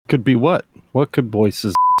Could be what? What could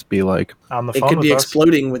Boyce's be like? On the It phone could with be us.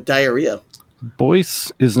 exploding with diarrhea.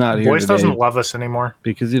 Boyce is not here Boyce today doesn't love us anymore.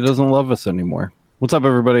 because he doesn't love us anymore. What's up,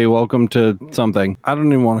 everybody? Welcome to something. I don't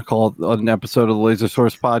even want to call it an episode of the Laser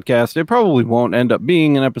Source Podcast. It probably won't end up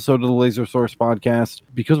being an episode of the Laser Source Podcast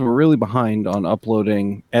because we're really behind on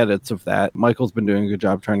uploading edits of that. Michael's been doing a good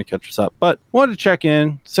job trying to catch us up, but wanted to check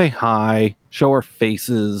in, say hi, show our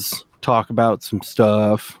faces, talk about some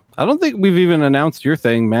stuff. I don't think we've even announced your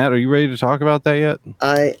thing, Matt. Are you ready to talk about that yet?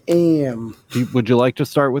 I am. Would you like to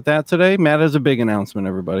start with that today? Matt has a big announcement,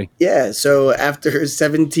 everybody. Yeah, so after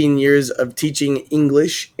 17 years of teaching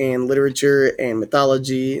English and literature and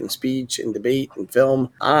mythology and speech and debate and film,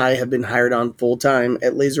 I have been hired on full-time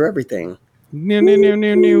at Laser Everything.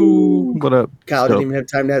 New. What up? Kyle didn't even have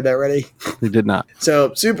time to have that ready. He did not.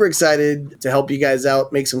 So super excited to help you guys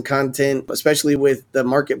out, make some content, especially with the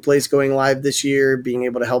marketplace going live this year, being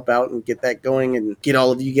able to help out and get that going and get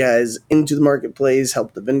all of you guys into the marketplace,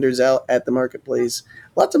 help the vendors out at the marketplace.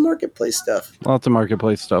 Lots of marketplace stuff. Lots of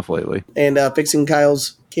marketplace stuff lately. And fixing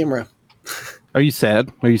Kyle's camera. Are you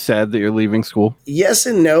sad? Are you sad that you're leaving school? Yes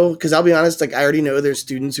and no, because I'll be honest, like I already know there's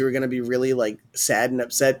students who are going to be really like sad and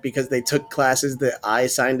upset because they took classes that I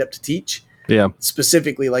signed up to teach. Yeah.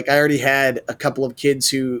 Specifically, like I already had a couple of kids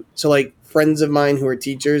who, so like friends of mine who are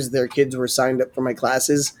teachers, their kids were signed up for my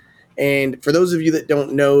classes. And for those of you that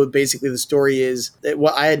don't know, basically the story is that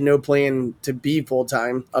I had no plan to be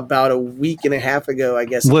full-time. About a week and a half ago, I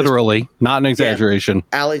guess. Literally, not an exaggeration.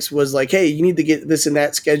 Yeah, Alex was like, hey, you need to get this and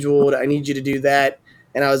that scheduled. I need you to do that.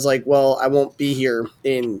 And I was like, well, I won't be here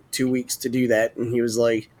in 2 weeks to do that. And he was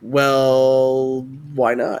like, well,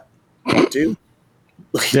 why not? Want to?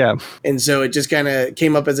 Yeah. And so it just kind of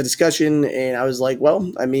came up as a discussion. And I was like,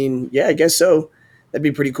 well, I mean, yeah, I guess so. That'd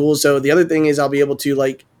be pretty cool. So the other thing is I'll be able to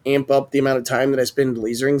like amp up the amount of time that I spend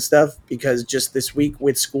lasering stuff because just this week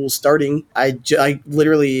with school starting, I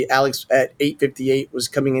literally, Alex at 8:58 was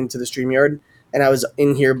coming into the StreamYard and I was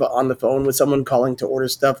in here but on the phone with someone calling to order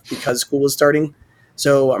stuff because school was starting.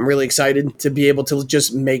 So I'm really excited to be able to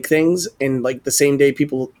just make things and like the same day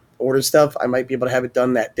people order stuff, I might be able to have it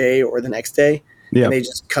done that day or the next day. Yeah. And they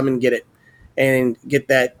just come and get it. And get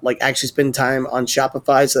that, like actually spend time on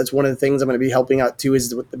Shopify. So that's one of the things I'm going to be helping out too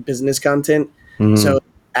is with the business content. Mm-hmm. So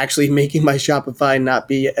actually making my Shopify not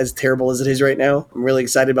be as terrible as it is right now. I'm really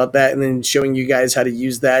excited about that. And then showing you guys how to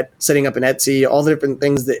use that, setting up an Etsy, all the different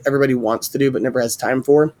things that everybody wants to do but never has time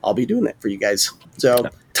for. I'll be doing that for you guys. So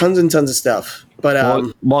tons and tons of stuff.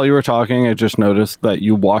 But while you were talking, I just noticed that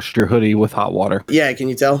you washed your hoodie with hot water. Yeah, can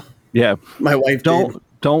you tell? Yeah. My wife did.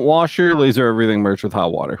 Don't wash your Laser Everything merch with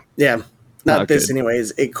hot water. Yeah. Not this good.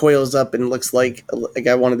 Anyways. It coils up and looks like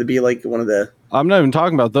I wanted to be like one of the... I'm not even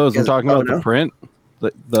talking about those. I'm talking about the print.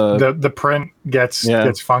 The print gets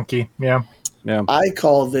funky. Yeah. Yeah. I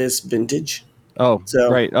call this vintage. Oh, so,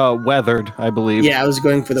 right. Weathered, I believe. Yeah, I was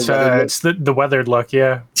going for the weathered look. It's the weathered look,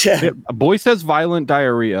 yeah. Yeah. Boy says violent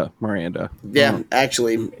diarrhea, Miranda. Yeah,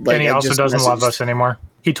 actually. Like, and he also doesn't love us anymore.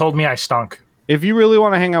 He told me I stunk. If you really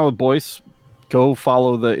want to hang out with Boyce, go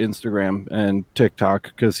follow the Instagram and TikTok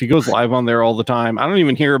because he goes live on there all the time. I don't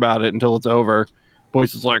even hear about it until it's over.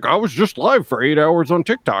 Boyce is like, I was just live for 8 hours on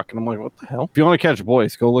TikTok. And I'm like, what the hell? If you want to catch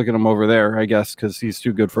Boyce, go look at him over there, I guess, because he's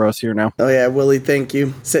too good for us here now. Oh, yeah. Willie, thank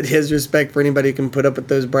you. Said his respect for anybody who can put up with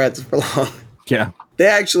those brats for long. Yeah. They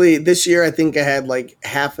actually, this year, I think I had like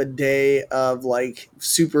half a day of like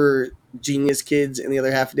super genius kids and the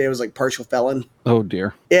other half a day was like partial felon. Oh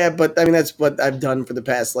dear. Yeah, but I mean that's what I've done for the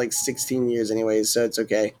past like 16 years anyways, so it's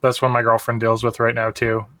okay. That's what my girlfriend deals with right now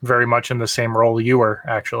too. Very much in the same role you were,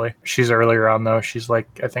 actually. She's earlier on though. She's like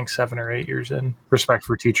I think 7 or 8 years in. Respect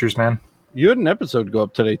for teachers, man. You had an episode go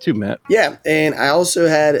up today too, Matt. Yeah, and I also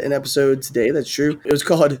had an episode today, that's true. It was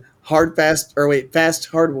called Fast Hardwood.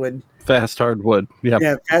 Fast Hardwood. Yeah.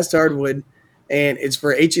 Yeah, Fast Hardwood. And it's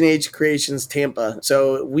for H&H Creations Tampa.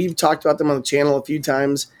 So we've talked about them on the channel a few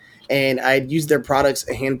times, and I'd used their products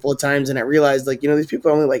a handful of times, and I realized, like, these people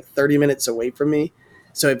are only like 30 minutes away from me.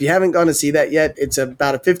 So if you haven't gone to see that yet, it's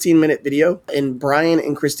about a 15-minute video. And Brian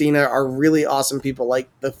and Christina are really awesome people, like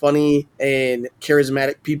the funny and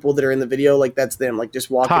charismatic people that are in the video. Like, that's them, like just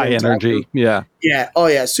walking. High energy, yeah. Yeah, oh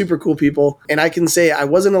yeah, super cool people. And I can say I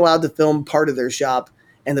wasn't allowed to film part of their shop.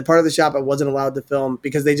 And the part of the shop I wasn't allowed to film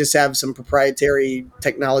because they just have some proprietary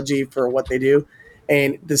technology for what they do.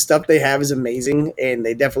 And the stuff they have is amazing. And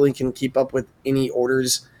they definitely can keep up with any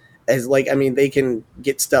orders they can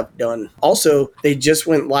get stuff done. Also, they just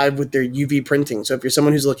went live with their UV printing. So if you're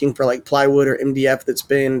someone who's looking for like plywood or MDF that's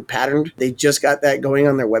been patterned, they just got that going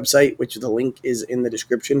on their website, which the link is in the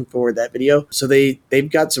description for that video. So they've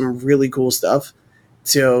got some really cool stuff.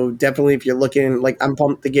 So definitely, if you're looking, like, I'm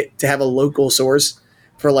pumped to have a local source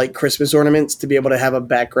for like Christmas ornaments to be able to have a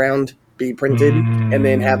background be printed and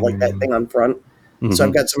then have like that thing on front. So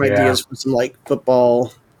I've got some ideas for some like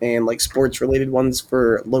football and like sports related ones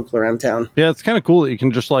for local around town. Yeah, it's kind of cool that you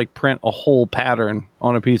can just like print a whole pattern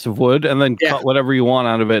on a piece of wood and then cut whatever you want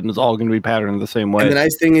out of it, and it's all going to be patterned the same way. And the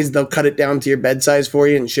nice thing is they'll cut it down to your bed size for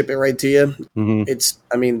you and ship it right to you. It's,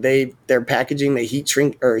 I mean, their packaging, they heat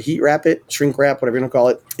wrap it, shrink wrap, whatever you want to call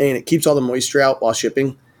it, and it keeps all the moisture out while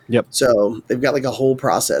shipping. Yep. So they've got like a whole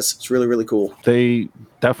process. It's really, really cool. They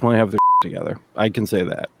definitely have their together. I can say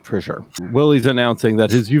that for sure. Willie's announcing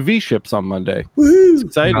that his UV ships on Monday. Woohoo! It's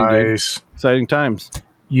exciting, Nice. dude. Exciting times.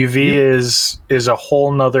 UV is a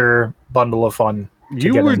whole nother bundle of fun.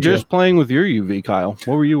 You were just playing with your UV, Kyle.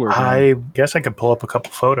 What were you working on? I guess I could pull up a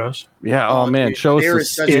couple photos. Yeah. Oh man, dude, show us there the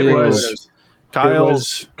is such skills.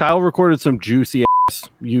 photos. Kyle recorded some juicy ass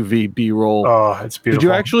UV B-roll. Oh, it's beautiful.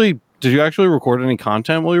 Did you actually record any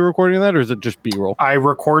content while you were recording that, or is it just B-roll? I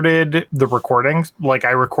recorded the recordings, like I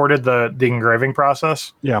recorded the engraving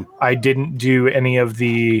process. Yeah. I didn't do any of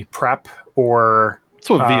the prep or. That's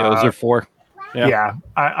what VOs are for. Yeah.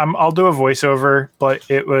 I'll do a voiceover, but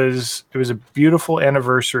it was a beautiful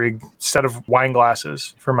anniversary set of wine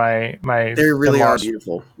glasses for my. They really are in-laws.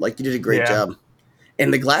 beautiful. Like, you did a great job.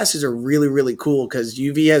 And the glasses are really, really cool because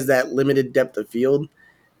UV has that limited depth of field.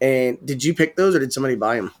 And did you pick those or did somebody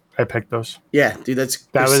buy them? I picked those. Yeah, dude,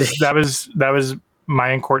 That was my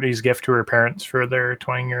and Courtney's gift to her parents for their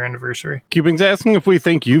 20-year anniversary. Cubing's asking if we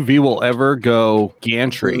think UV will ever go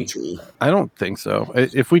gantry. I don't think so.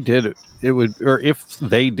 If we did, it would, or if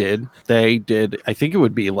they did, I think it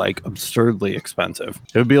would be like absurdly expensive.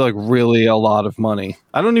 It would be like really a lot of money.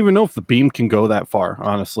 I don't even know if the beam can go that far,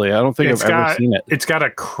 honestly. I don't think I've ever seen it. It's got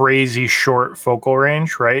a crazy short focal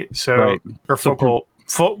range, right? So, or focal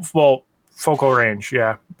range,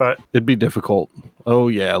 yeah. But it'd be difficult. Oh,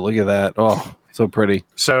 yeah, look at that. Oh, so pretty.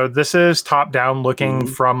 So this is top down looking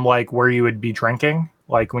from like where you would be drinking,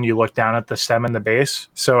 like when you look down at the stem and the base.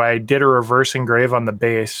 So I did a reverse engrave on the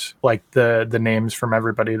base, like the names from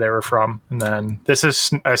everybody they were from. And then this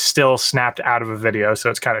is a still snapped out of a video, so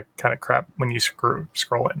it's kind of crap when you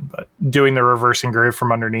scroll in. But doing the reverse engrave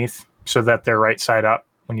from underneath so that they're right side up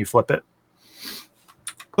when you flip it.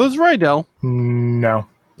 Those Rydell? No.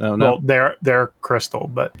 Oh, no. Well, they're crystal,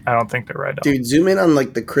 but I don't think they're right. Dude, zoom in on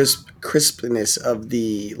like the crispness of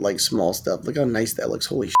the like small stuff. Look how nice that looks.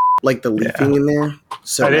 Holy shit. Like the leafing in there.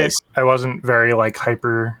 So nice. I wasn't very like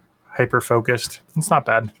hyper focused. It's not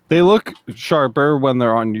bad. They look sharper when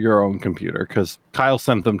they're on your own computer because Kyle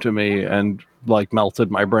sent them to me and like melted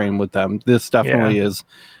my brain with them. This definitely is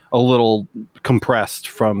a little compressed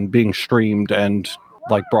from being streamed and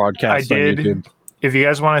like broadcast on YouTube. If you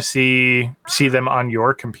guys want to see them on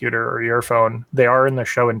your computer or your phone, they are in the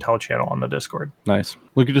show and tell channel on the Discord. Nice.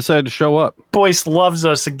 Look, you decided to show up. Boyce loves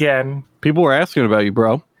us again. People were asking about you,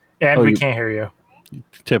 bro. And we can't hear you.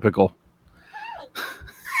 Typical.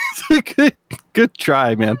 Good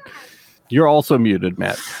try, man. You're also muted,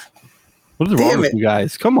 Matt. What is wrong with you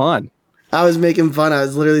guys? Come on. I was making fun. I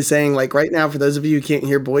was literally saying, like, right now, for those of you who can't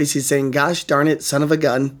hear Boyce, he's saying, gosh darn it, son of a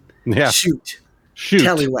gun. Yeah. Shoot.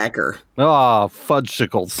 Tallywhacker. Ah,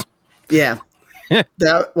 fudgesicles. Yeah.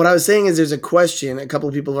 What I was saying is there's a question. A couple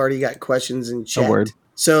of people have already got questions in chat. A word.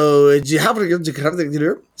 So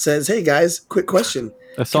says, hey guys, quick question.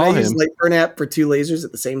 I saw him. Use Lightburn app for 2 lasers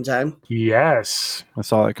at the same time? Yes. I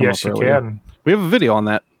saw that come up earlier. Yes, you can. We have a video on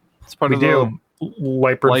that. It's part of the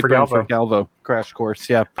Lightburn for Galvo crash course.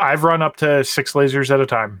 Yeah. I've run up to 6 lasers at a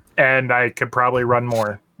time, and I could probably run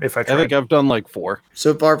more if I tried. I think I've done like 4.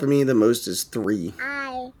 So far for me, the most is 3.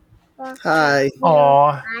 Hi.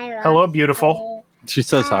 Aw. Hello, beautiful. She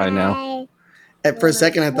says hi now. For a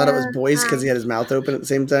second, I thought it was Boyce because he had his mouth open at the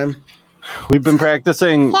same time. We've been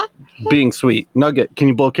practicing being sweet. Nugget, can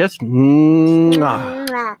you blow a kiss?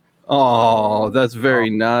 Oh, that's very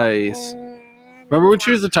nice. Remember when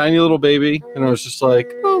she was a tiny little baby and I was just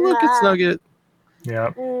like, oh, look, it's Nugget.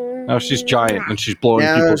 Yeah. Now she's giant and she's blowing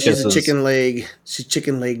people kisses. She's a chicken leg. She's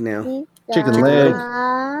chicken leg now. Chicken leg.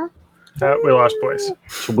 We lost Boyce.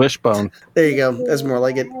 It's a wishbone. There you go. That's more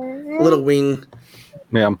like it. A little wing.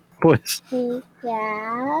 Yeah. Boyce.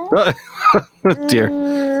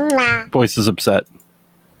 Dear. Boyce is upset.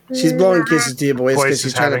 She's blowing kisses to you, Boyce, because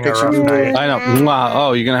she's trying to picture you. I know.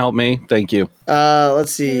 Oh, you're going to help me? Thank you.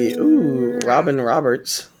 Let's see. Ooh, Robin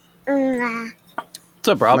Roberts. What's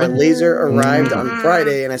up, Robin? My laser arrived on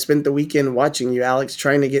Friday, and I spent the weekend watching you, Alex,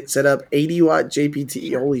 trying to get set up 80-watt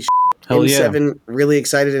JPT. Holy shit. Hell yeah. M7, really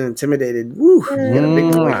excited and intimidated. Woo! Got a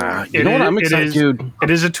big boy. You know what? I'm excited, dude. It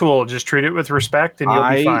is a tool. Just treat it with respect, and you'll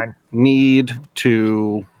be fine. Need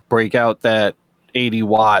to break out that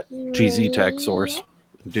 80-watt GZ Tech source.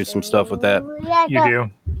 Do some stuff with that. You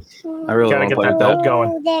do. I really Gotta want to get play that with build that.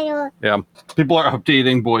 going. Yeah. People are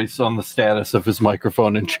updating Boyce on the status of his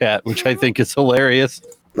microphone in chat, which I think is hilarious.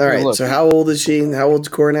 All right. So how old is she? How old's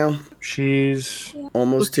Cora now? She's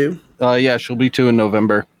almost 2. Yeah, she'll be 2 in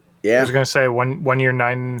November. Yeah. I was gonna say 1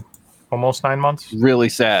 year, almost 9 months. Really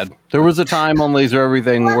sad. There was a time on Laser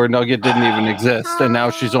Everything where Nugget didn't even exist, and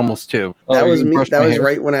now she's almost 2. That was me. That was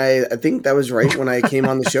right when I think that was right when I came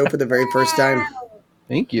on the show for the very first time.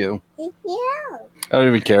 Thank you. I don't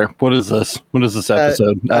even care. What is this? What is this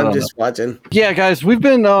episode? I'm just watching. Yeah, guys, we've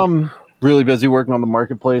been really busy working on the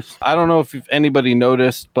marketplace. I don't know if anybody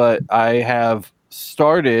noticed, but I have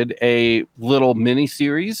started a little mini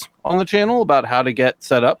series on the channel about how to get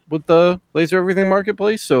set up with the Laser Everything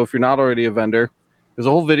marketplace. So if you're not already a vendor, there's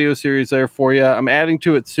a whole video series there for you. I'm adding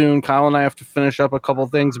to it soon. Kyle and I have to finish up a couple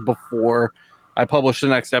things before I publish the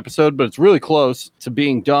next episode, but it's really close to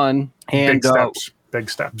being done. And Big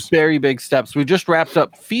steps. Very big steps. We just wrapped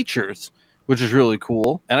up features, which is really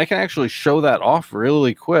cool. And I can actually show that off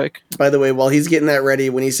really quick. By the way, while he's getting that ready,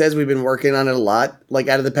 when he says we've been working on it a lot, like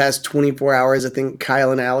out of the past 24 hours, I think Kyle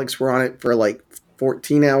and Alex were on it for like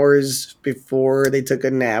 14 hours before they took a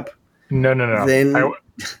nap. No. Then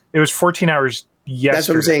it was 14 hours yesterday. That's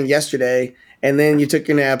what I'm saying, yesterday. And then you took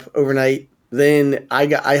your nap overnight. Then I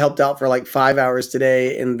helped out for like 5 hours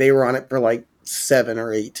today, and they were on it for like 7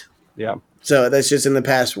 or 8. Yeah. So that's just in the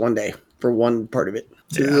past one day for one part of it.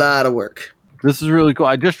 It's a lot of work. This is really cool.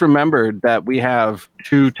 I just remembered that we have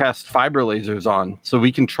 2 test fiber lasers on, so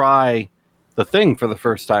we can try the thing for the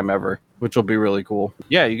first time ever, which will be really cool.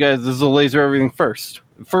 Yeah, you guys, this is a Laser Everything first.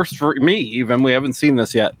 First for me, even. We haven't seen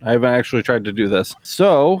this yet. I haven't actually tried to do this.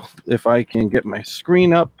 So if I can get my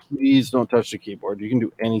screen up, please don't touch the keyboard. You can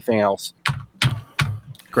do anything else.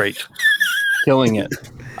 Great. Killing it.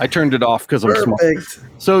 I turned it off because I'm smart.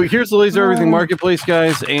 So here's the Laser Everything marketplace,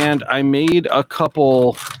 guys, and I made a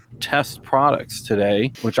couple test products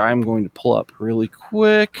today, which I'm going to pull up really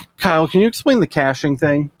quick. Kyle, can you explain the caching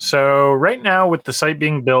thing? So right now, with the site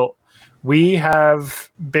being built, we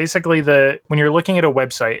have basically when you're looking at a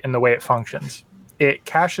website and the way it functions, it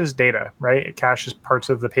caches data, right? It caches parts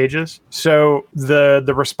of the pages. So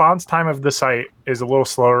the response time of the site is a little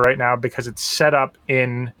slower right now because it's set up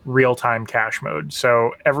in real-time cache mode.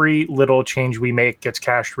 So every little change we make gets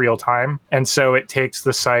cached real time. And so it takes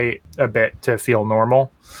the site a bit to feel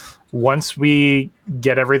normal. Once we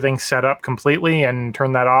get everything set up completely and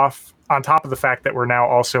turn that off, on top of the fact that we're now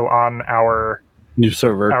also on our new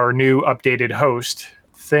server, our new updated host,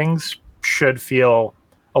 things should feel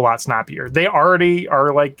a lot snappier. They already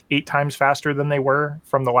are like 8 times faster than they were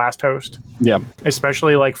from the last host. Yeah.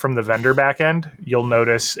 Especially like from the vendor backend, you'll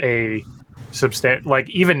notice a like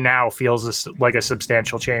even now feels like a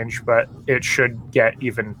substantial change, but it should get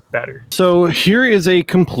even better. So here is a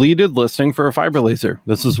completed listing for a fiber laser.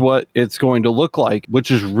 This is what it's going to look like,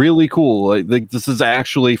 which is really cool. Like this is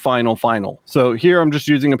actually final. So here I'm just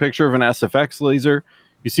using a picture of an SFX laser.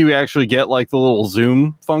 You see we actually get like the little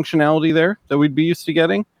zoom functionality there that we'd be used to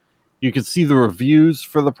getting. You can see the reviews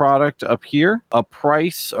for the product up here, a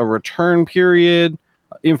price, a return period,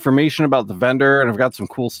 information about the vendor, and I've got some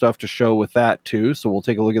cool stuff to show with that too. So we'll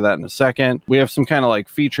take a look at that in a second. We have some kind of like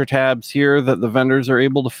feature tabs here that the vendors are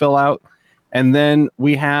able to fill out. And then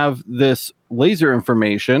we have this laser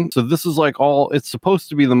information. So this is like it's supposed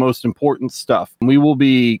to be the most important stuff. We will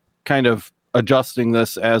be kind of adjusting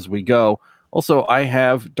this as we go. Also, I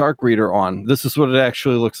have Dark Reader on. This is what it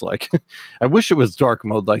actually looks like. I wish it was dark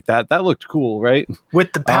mode like that. That looked cool, right?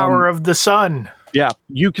 With the power of the sun. Yeah,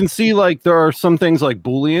 you can see like there are some things like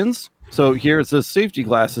Booleans. So here it says safety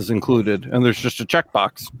glasses included, and there's just a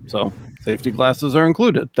checkbox. So safety glasses are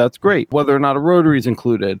included. That's great. Whether or not a rotary is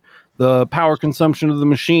included, the power consumption of the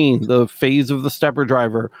machine, the phase of the stepper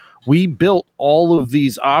driver. We built all of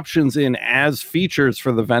these options in as features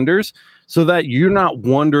for the vendors so that you're not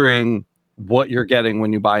wondering what you're getting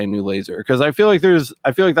when you buy a new laser. Because I feel like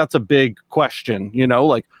that's a big question,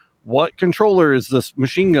 like what controller is this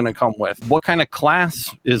machine going to come with? What kind of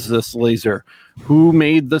class is this laser? Who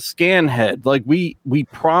made the scan head? Like we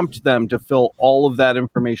prompt them to fill all of that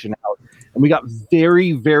information out. And we got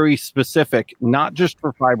very, very specific, not just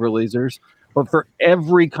for fiber lasers, but for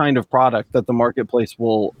every kind of product that the marketplace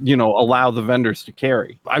will, allow the vendors to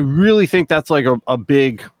carry. I really think that's like a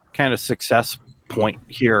big kind of success point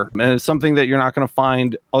here. And it's something that you're not going to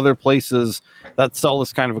find other places that sell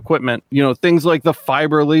this kind of equipment. You know, things like the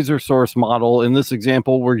fiber laser source model. In this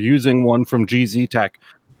example, we're using one from GZ Tech,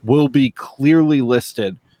 will be clearly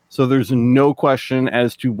listed. So there's no question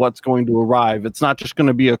as to what's going to arrive. It's not just going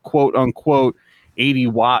to be a quote unquote 80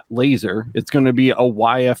 watt laser. It's going to be a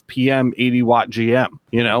YFPM 80 watt GM,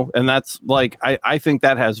 you know, and that's like, I think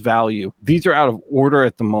that has value. These are out of order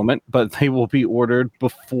at the moment, but they will be ordered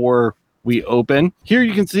before we open. Here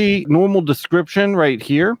you can see normal description right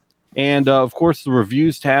here. And of course, the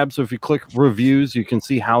reviews tab. So if you click reviews, you can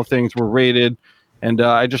see how things were rated. And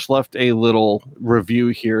I just left a little review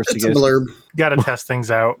here. It's a blurb. Got to test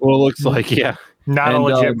things out. Well, it looks like, yeah. Not a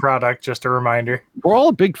legit product, just a reminder. We're all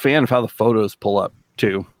a big fan of how the photos pull up,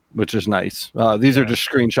 too, which is nice. These are just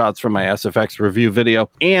screenshots from my SFX review video.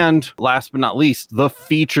 And last but not least, the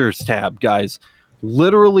features tab, guys.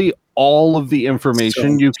 Literally all of the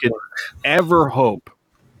information you could ever hope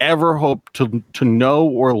to know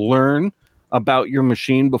or learn about your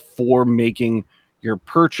machine before making your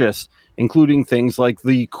purchase, including things like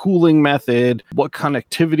the cooling method, what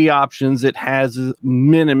connectivity options it has,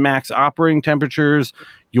 min and max operating temperatures,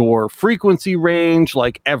 your frequency range,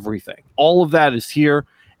 like everything. All of that is here.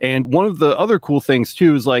 And one of the other cool things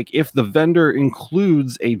too is like if the vendor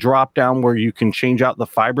includes a drop down where you can change out the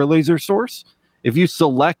fiber laser source, if you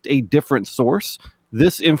select a different source,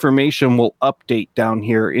 this information will update down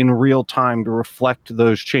here in real time to reflect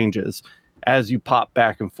those changes as you pop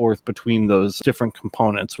back and forth between those different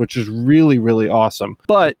components, which is really, really awesome.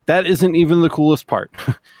 But that isn't even the coolest part.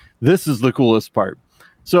 This is the coolest part.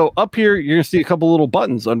 So up here, you're going to see a couple little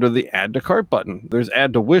buttons under the add to cart button. There's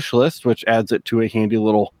add to wish list, which adds it to a handy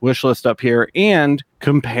little wish list up here, and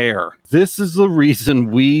compare. This is the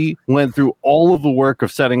reason we went through all of the work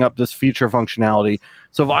of setting up this feature functionality.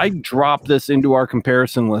 So if I drop this into our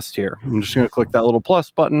comparison list here, I'm just going to click that little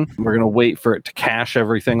plus button. We're going to wait for it to cache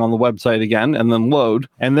everything on the website again and then load.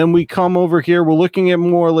 And then we come over here, we're looking at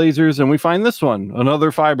more lasers and we find this one,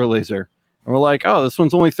 another fiber laser. And we're like, oh, this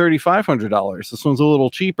one's only $3,500. This one's a little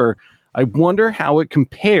cheaper. I wonder how it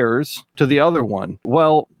compares to the other one.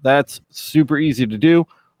 Well, that's super easy to do.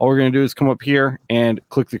 All we're going to do is come up here and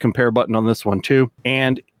click the compare button on this one too.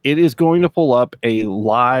 And it is going to pull up a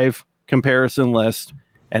live comparison list.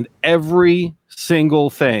 And every single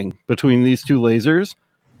thing between these two lasers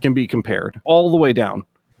can be compared all the way down.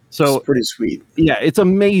 So it's pretty sweet. Yeah, it's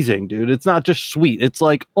amazing, dude. It's not just sweet. It's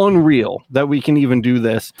like unreal that we can even do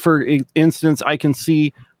this. For instance, I can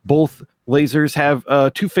see both lasers have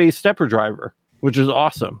a two-phase stepper driver, which is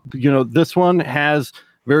awesome. You know, this one has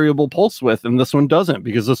variable pulse width and this one doesn't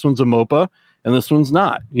because this one's a MOPA and this one's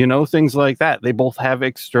not. You know, things like that. They both have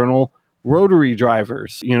external rotary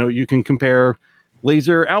drivers. You know, you can compare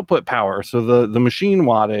laser output power, so the machine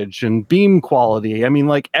wattage and beam quality. I mean,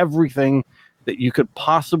 like everything that you could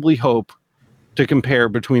possibly hope to compare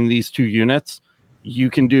between these two units,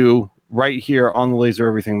 you can do right here on the Laser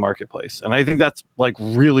Everything Marketplace. And I think that's like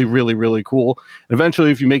really, really, really cool. And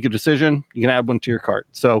eventually, if you make a decision, you can add one to your cart.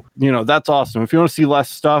 So, you know, that's awesome. If you want to see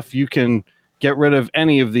less stuff, you can get rid of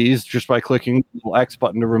any of these just by clicking the little X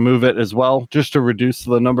button to remove it as well, just to reduce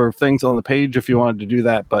the number of things on the page if you wanted to do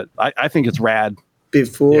that. But I think it's rad.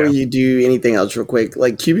 Before you do anything else real quick,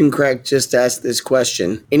 like Cuban Crack just asked this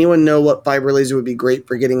question. Anyone know what fiber laser would be great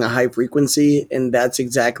for getting a high frequency? And that's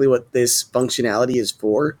exactly what this functionality is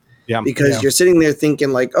for. Yeah. Because you're sitting there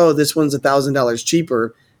thinking like, oh, this one's $1,000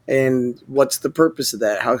 cheaper. And what's the purpose of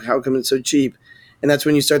that? How come it's so cheap? And that's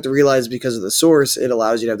when you start to realize because of the source, it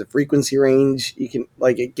allows you to have the frequency range. You can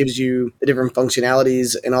it gives you the different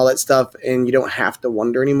functionalities and all that stuff. And you don't have to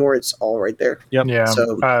wonder anymore. It's all right there. Yep. Yeah.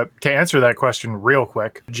 So to answer that question real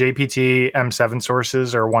quick, JPT M7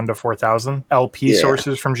 sources are 1 to 4,000. LP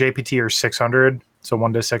sources from JPT are 600. So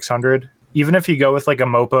 1 to 600. Even if you go with like a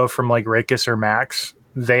MOPA from like Raycus or Max,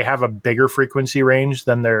 they have a bigger frequency range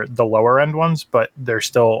than the lower end ones, but they're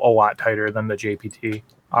still a lot tighter than the JPT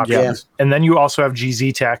options. Yeah. And then you also have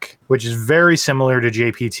GZ Tech, which is very similar to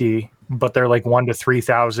JPT, but they're like 1 to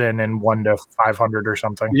 3,000 and 1 to 500 or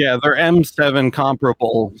something. Yeah, their M7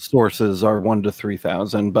 comparable sources are 1 to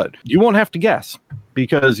 3,000, but you won't have to guess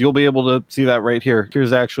because you'll be able to see that right here.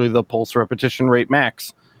 Here's actually the pulse repetition rate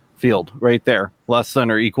max field right there, less than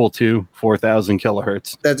or equal to 4,000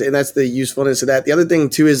 kilohertz. That's the usefulness of that. The other thing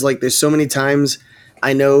too is like there's so many times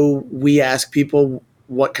I know we ask people,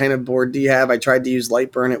 what kind of board do you have? I tried to use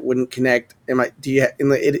Lightburn, it wouldn't connect.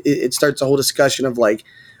 It starts a whole discussion of like,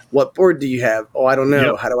 what board do you have? Oh, I don't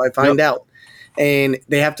know. Yep. How do I find out? And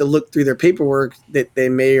they have to look through their paperwork that they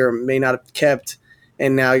may or may not have kept.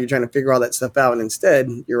 And now you're trying to figure all that stuff out. And instead,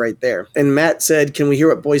 you're right there. And Matt said, can we hear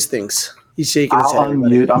what Boyce thinks? He's shaking his I'll head.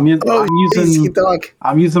 everybody. unmute. Oh, he talk.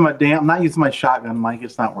 I'm using I'm not using my shotgun mic.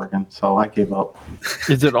 It's not working, so I gave up.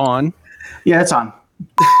 Is it on? Yeah, it's on.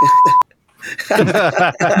 I'm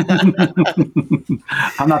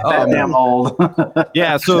not that damn old.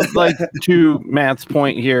 Yeah, so like to Matt's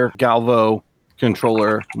point here, Galvo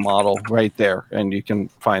controller model right there, and you can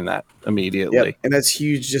find that immediately. Yep, and that's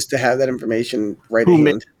huge just to have that information right Who at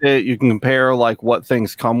made hand. it? You can compare like what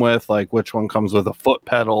things come with, like which one comes with a foot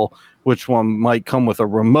pedal, which one might come with a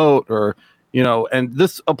remote, or and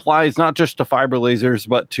this applies not just to fiber lasers,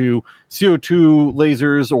 but to CO2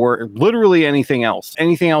 lasers or literally anything else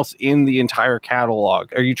in the entire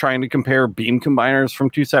catalog. Are you trying to compare beam combiners from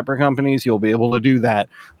two separate companies? You'll be able to do that.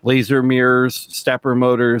 Laser mirrors, stepper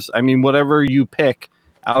motors. I mean, whatever you pick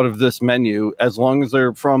out of this menu, as long as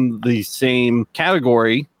they're from the same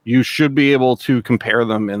category, you should be able to compare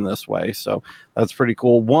them in this way. So that's pretty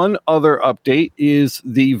cool. One other update is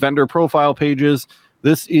the vendor profile pages.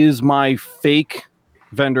 This is my fake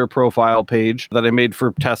vendor profile page that I made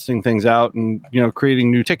for testing things out and,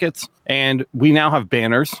 creating new tickets. And we now have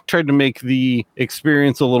banners. Tried to make the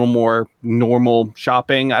experience a little more normal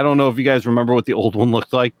shopping. I don't know if you guys remember what the old one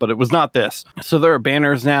looked like, but it was not this. So there are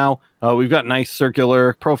banners now. We've got nice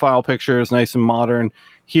circular profile pictures, nice and modern.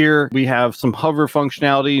 Here we have some hover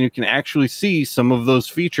functionality, and you can actually see some of those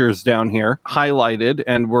features down here highlighted,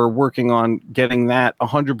 and we're working on getting that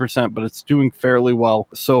 100%, but it's doing fairly well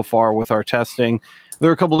so far with our testing. There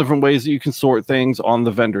are a couple different ways that you can sort things on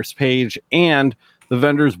the vendor's page, and the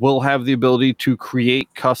vendors will have the ability to create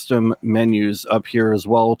custom menus up here as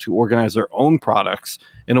well to organize their own products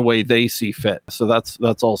in a way they see fit. So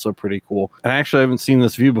that's also pretty cool. And actually, I haven't seen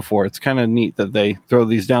this view before. It's kind of neat that they throw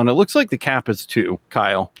these down. It looks like the cap is 2,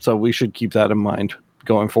 Kyle. So we should keep that in mind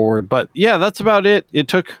going forward. But yeah, that's about it. It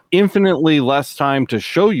took infinitely less time to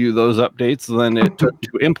show you those updates than it took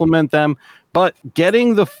to implement them. But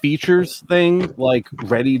getting the features thing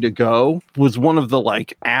ready to go was one of the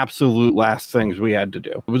absolute last things we had to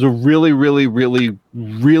do. It was a really, really, really,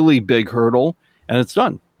 really big hurdle, and it's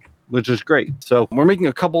done, which is great. So we're making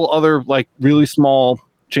a couple other really small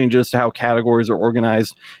changes to how categories are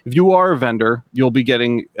organized. If you are a vendor, you'll be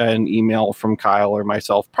getting an email from Kyle or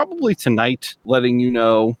myself probably tonight letting you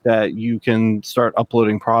know that you can start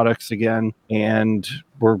uploading products again. And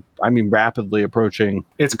we're rapidly approaching.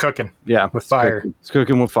 It's cooking. Yeah, with fire. It's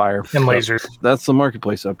cooking with fire and lasers. That's the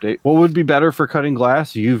marketplace update. What would be better for cutting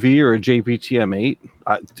glass, UV or a JPTM8?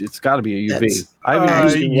 It's got to be a UV.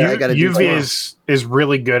 UV is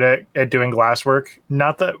really good at doing glass work.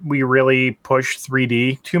 Not that we really push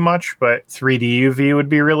 3D too much, but 3D UV would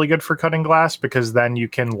be really good for cutting glass because then you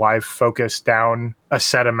can live focus down a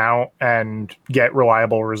set amount and get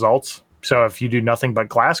reliable results. So if you do nothing but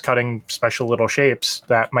glass cutting special little shapes,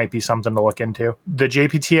 that might be something to look into. The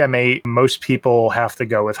JPTM8, most people have to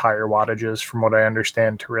go with higher wattages from what I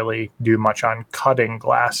understand to really do much on cutting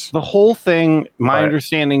glass. The whole thing, my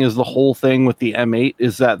understanding is the whole thing with the M8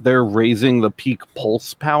 is that they're raising the peak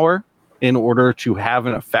pulse power in order to have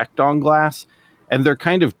an effect on glass. And they're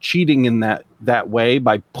kind of cheating in that way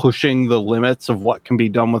by pushing the limits of what can be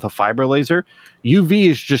done with a fiber laser. UV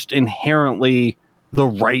is just inherently the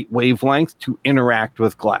right wavelength to interact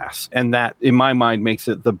with glass. And that, in my mind, makes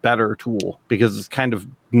it the better tool because it's kind of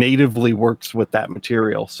natively works with that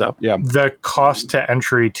material. So, yeah. The cost to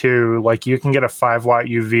entry, too, you can get a 5-watt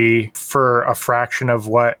UV for a fraction of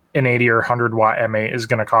what an 80 or 100-watt M8 is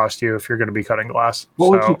going to cost you if you're going to be cutting glass.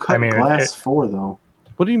 What would you cut glass for, though?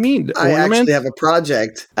 What do you mean? I actually have a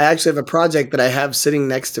project that I have sitting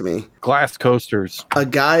next to me. Glass coasters. A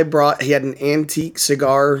guy he had an antique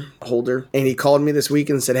cigar holder, and he called me this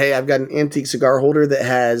week and said, "Hey, I've got an antique cigar holder that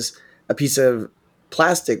has a piece of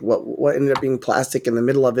plastic, what ended up being plastic in the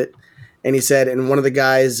middle of it." And he said, and one of the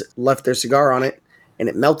guys left their cigar on it, and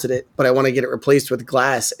it melted it, but I want to get it replaced with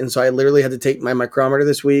glass. And so I literally had to take my micrometer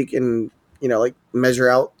this week and, measure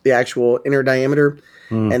out the actual inner diameter.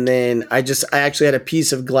 And then I actually had a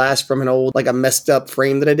piece of glass from an old, a messed up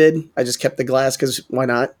frame that I did. I just kept the glass because why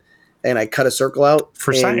not? And I cut a circle out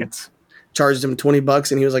for science. Charged him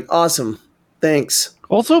 $20, and he was like, "Awesome, thanks."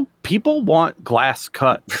 Also, people want glass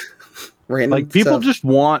cut. People just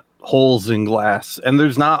want holes in glass, and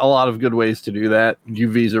there's not a lot of good ways to do that.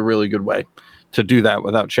 UV is a really good way to do that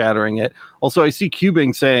without shattering it. Also, I see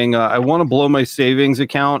Cubing saying, I want to blow my savings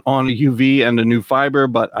account on a UV and a new fiber,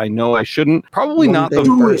 but I know I shouldn't. Probably One not thing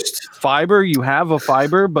the first. fiber. You have a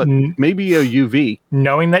fiber, but maybe a UV.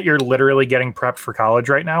 Knowing that you're literally getting prepped for college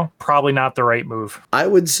right now, probably not the right move. I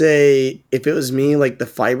would say if it was me, like the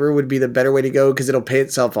fiber would be the better way to go because it'll pay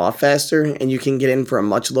itself off faster and you can get in for a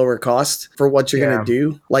much lower cost for what you're going to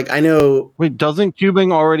do. Like I know. Wait, doesn't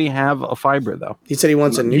Cubing already have a fiber though? He said he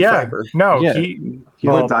wants a new fiber. No,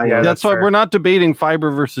 Yeah. that's why fair. we're not debating fiber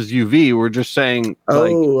versus UV. We're just saying,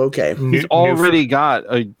 okay. He's already got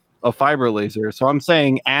a fiber laser. So I'm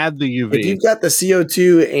saying add the UV. If you've got the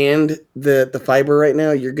CO2 and the fiber right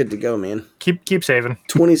now, you're good to go, man. Keep saving.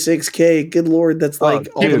 26K. Good Lord. That's like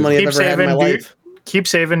all the money I've ever had in my life. Keep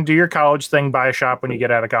saving. Do your college thing. Buy a shop when you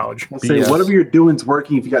get out of college. I'll say whatever you're doing's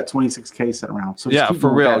working if you got 26K sitting around. So yeah,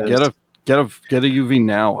 for real. Get a UV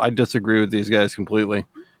now. I disagree with these guys completely.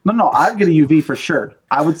 No, I'd get a UV for sure.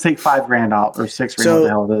 I would take $5,000 out or $6,000. What the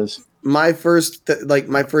hell it is. My first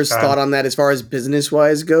thought on that, as far as business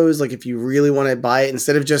wise goes, like if you really want to buy it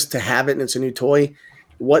instead of just to have it and it's a new toy,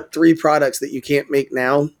 what 3 products that you can't make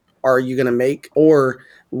now are you going to make, or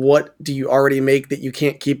what do you already make that you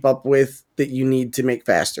can't keep up with that you need to make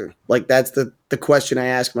faster? Like that's the question I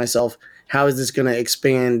ask myself. How is this going to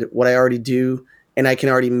expand what I already do and I can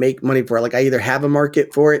already make money for it? Like I either have a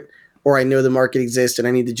market for it or I know the market exists and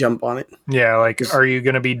I need to jump on it. Yeah, like are you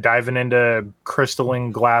going to be diving into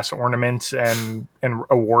crystalline glass ornaments and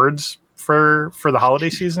awards for the holiday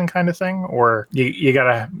season kind of thing? Or you got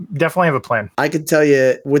to definitely have a plan. I could tell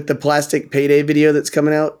you with the plastic payday video that's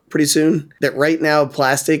coming out pretty soon that right now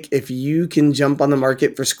plastic, if you can jump on the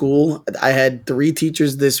market for school, I had 3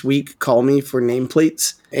 teachers this week call me for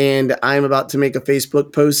nameplates. And I'm about to make a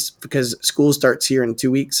Facebook post because school starts here in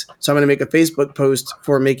 2 weeks. So I'm going to make a Facebook post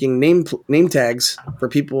for making name tags for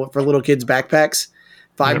people, for little kids' backpacks.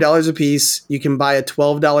 $5 a piece. You can buy a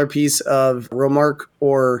 $12 piece of Romark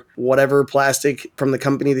or whatever plastic from the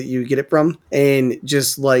company that you get it from and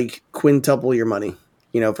just like quintuple your money,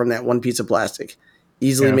 from that one piece of plastic.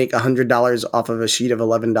 Easily make $100 off of a sheet of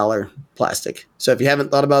 $11 plastic. So if you haven't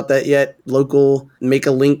thought about that yet, local, make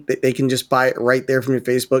a link that they can just buy it right there from your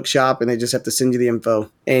Facebook shop and they just have to send you the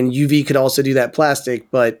info. And UV could also do that plastic,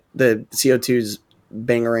 but the CO2 is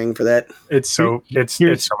bangerang for that. It's so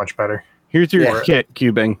much better. Here's your kit,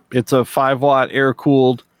 Cubing. It's a 5-watt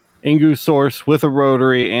air-cooled Ingu source with a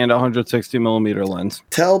rotary and a 160 millimeter lens.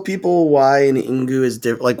 Tell people why an Ingu is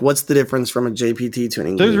different. Like, what's the difference from a JPT to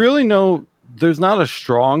an Ingu? There's not a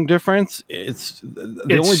strong difference. It's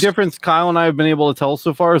the only difference Kyle and I have been able to tell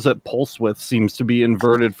so far is that pulse width seems to be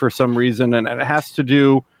inverted for some reason, and it has to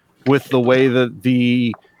do with the way that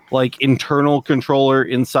the internal controller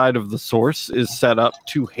inside of the source is set up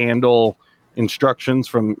to handle instructions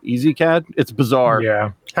from EasyCAD. It's bizarre.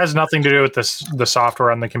 Yeah, has nothing to do with the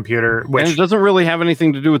software on the computer, which and it doesn't really have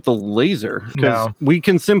anything to do with the laser because we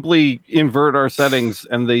can simply invert our settings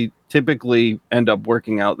and they typically end up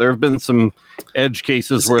working out. There have been some edge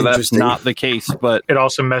cases where that's not the case, but it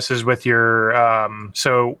also messes with your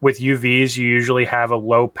so with UVs you usually have a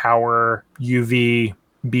low power UV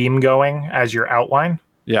beam going as your outline.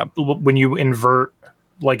 Yeah, when you invert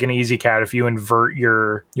like an EasyCAD, if you invert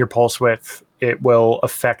your pulse width, it will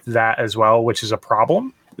affect that as well, which is a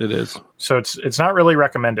problem. It is. So it's not really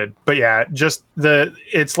recommended. But yeah, just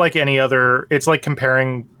it's like any other, it's like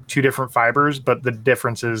comparing 2 different fibers, but the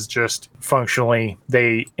difference is just functionally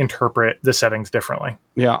they interpret the settings differently.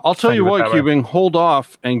 Yeah, I'll tell you what, Cubing, hold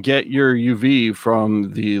off and get your UV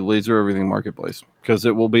from the Laser Everything Marketplace because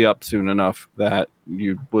it will be up soon enough that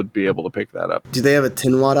you would be able to pick that up. Do they have a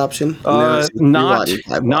 10-watt option?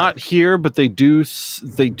 Not here, but they do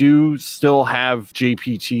still have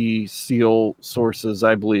JPT seal sources,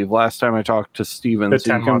 I believe. Last time I talked to Steven, the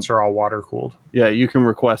 10 watts are all water cooled. Yeah, you can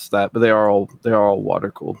request that, but they are all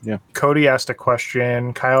water cooled. Yeah. Cody asked a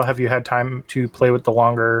question. Kyle, have you had time to play with the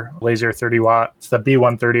longer laser 30 watt? It's the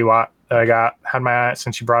B130 watt that I had my eye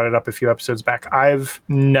since you brought it up a few episodes back.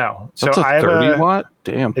 No. That's so a 30 watt?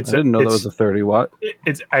 Damn. I didn't know that was a 30 watt.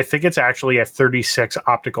 I think it's actually a 36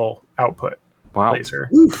 optical output laser.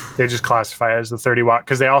 Oof. They just classify it as the 30 watt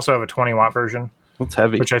because they also have a 20 watt version. That's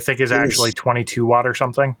heavy. Which I think is actually 22 watt or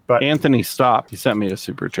something. But Anthony stopped. He sent me a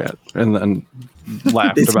super chat and then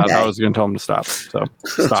laughed about how I was going to tell him to stop. So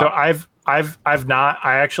I've not.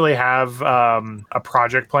 I actually have a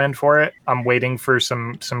project planned for it. I'm waiting for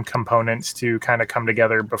some components to kind of come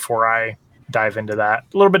together before I dive into that.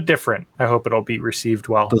 A little bit different. I hope it'll be received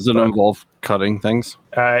well. Does it involve cutting things?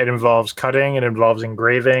 It involves cutting. It involves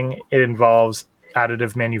engraving. It involves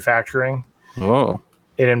additive manufacturing. Oh.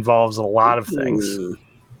 It involves a lot of things.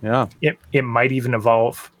 Yeah. It might even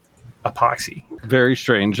involve epoxy. Very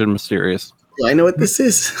strange and mysterious. Do I know what this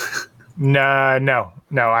is? No. I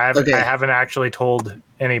haven't. Okay. I haven't actually told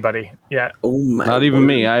anybody yet. Oh my! Not even word.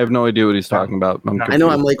 me. I have no idea what he's talking about. No. I know.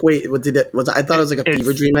 I'm like, wait, what did it? Was I thought it was like a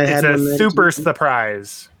fever dream I had. It's a when super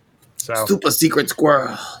surprise. So, super secret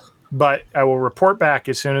squirrel. but I will report back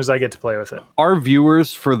as soon as I get to play with it. Our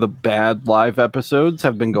viewers for the bad live episodes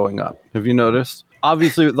have been going up. Have you noticed?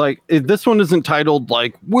 Obviously, like this one isn't titled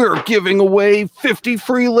like we're giving away 50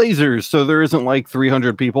 free lasers, so there isn't like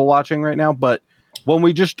 300 people watching right now. But when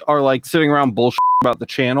we just are like sitting around bullshit about the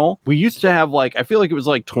channel, we used to have like I feel like it was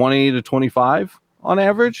like 20 to 25 on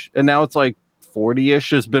average, and now it's like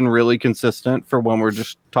 40-ish has been really consistent for when we're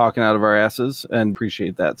just talking out of our asses, and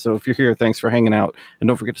appreciate that. So if you're here, thanks for hanging out, and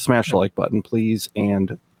don't forget to smash the like button, please,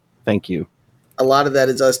 and thank you. A lot of that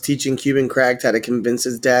is us teaching Cuban Cracked how to convince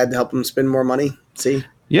his dad to help him spend more money. See?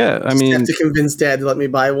 Yeah, I Just mean, have to convince dad to let me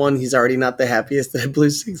buy one. He's already not the happiest that I blew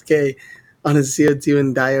 $6K on his CO2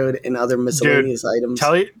 and diode and other miscellaneous items.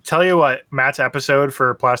 Tell you what, Matt's episode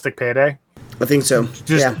for Plastic Payday. I think so.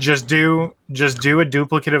 Just do a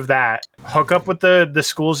duplicate of that. Hook up with the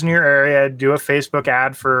schools in your area. Do a Facebook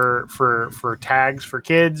ad for tags for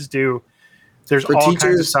kids. There's For all teachers,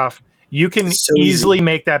 kinds of stuff. You can so easily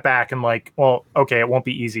make that back in like, well, okay, it won't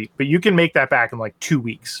be easy, but you can make that back in like 2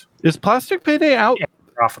 weeks. is Plastic Payday out? Yeah.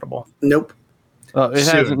 Profitable. Nope. It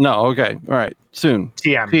Soon. hasn't. No. Okay. All right. Soon.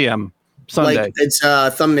 TM. Sunday. Like it's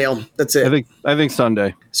a thumbnail. That's it. I think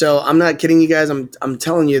Sunday. So I'm not kidding you guys. I'm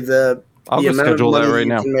telling you I'll the just amount of schedule money that right you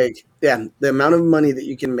now. can make. Yeah, the amount of money that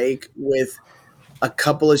you can make with a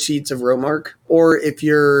couple of sheets of Romark, or if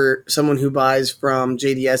you're someone who buys from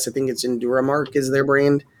JDS, I think it's Enduramark is their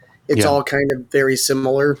brand. It's Yeah. all kind of very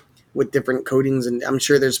similar with different coatings, and I'm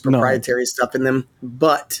sure there's proprietary stuff in them.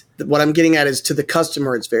 But what I'm getting at is to the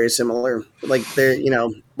customer, it's very similar. Like they're,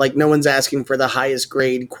 like no one's asking for the highest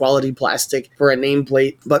grade quality plastic for a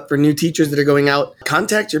nameplate. But for new teachers that are going out,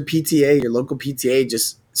 contact your PTA, your local PTA.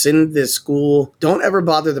 Just send the school. Don't ever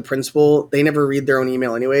bother the principal. They never read their own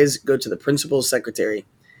email anyways. Go to the principal's secretary.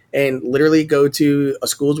 And literally go to a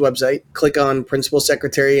school's website, click on principal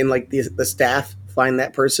secretary and like the staff, find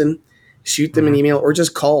that person, shoot them an email or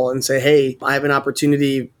just call and say, hey, I have an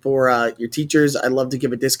opportunity for your teachers. I'd love to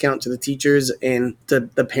give a discount to the teachers and to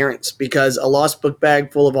the parents because a lost book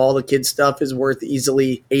bag full of all the kids' stuff is worth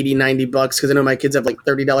easily $80-$90 because I know my kids have like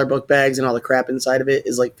 $30 book bags and all the crap inside of it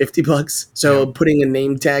is like $50. So putting a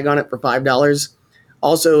name tag on it for $5.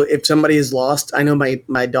 Also, if somebody is lost, I know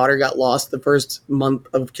my daughter got lost the first month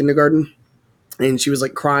of kindergarten and she was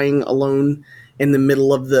like crying alone in the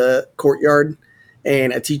middle of the courtyard.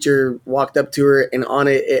 And a teacher walked up to her and on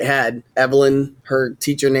it had Evelyn, her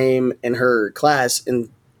teacher name, and her class and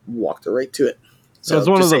walked her right to it. So it's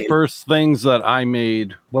one of the first things that I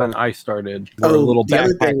made when I started. Little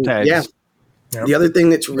backpack tags. Yeah. Yep. The other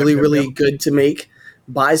thing that's really good to make,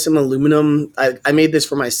 buy some aluminum. I made this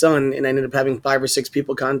for my son and I ended up having 5 or 6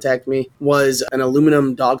 people contact me, was an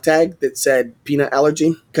aluminum dog tag that said peanut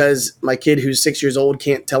allergy because my kid who's 6 years old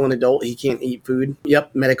can't tell an adult he can't eat food.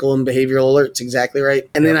 Yep. Medical and behavioral alerts. Exactly right.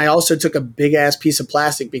 And then I also took a big ass piece of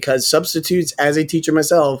plastic because substitutes as a teacher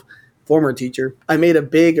myself, former teacher, I made a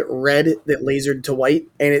big red that lasered to white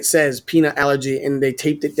and it says peanut allergy and they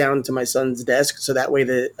taped it down to my son's desk. So that way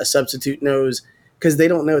a substitute knows. Because they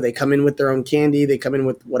don't know. They come in with their own candy. They come in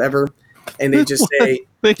with whatever. And they just say,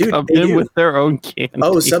 they come in with their own candy.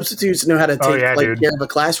 Oh, substitutes know how to take care of a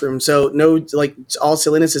classroom. So no, like all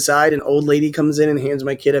silliness aside, an old lady comes in and hands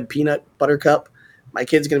my kid a peanut butter cup. My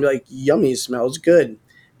kid's going to be like, yummy, smells good.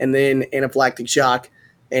 And then anaphylactic shock.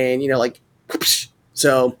 And,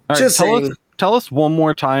 so just saying. Tell us one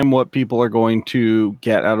more time what people are going to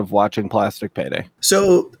get out of watching Plastic Payday.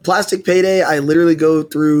 So Plastic Payday, I literally go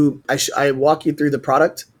through, I walk you through the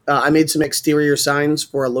product. I made some exterior signs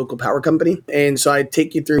for a local power company. And so I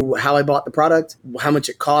take you through how I bought the product, how much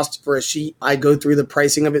it costs for a sheet. I go through the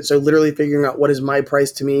pricing of it. So literally figuring out what is my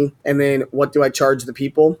price to me and then what do I charge the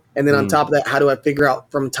people? And then on top of that, how do I figure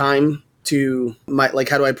out from time to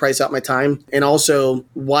how do I price out my time? And also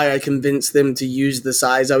why I convinced them to use the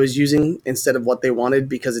size I was using instead of what they wanted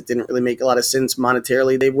because it didn't really make a lot of sense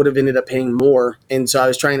monetarily. They would have ended up paying more. And so I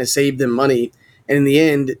was trying to save them money. And in the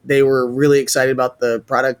end, they were really excited about the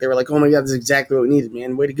product. They were like, oh my God, this is exactly what we needed,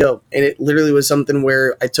 man. Way to go. And it literally was something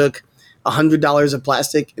where I took $100 of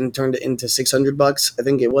plastic and turned it into $600. I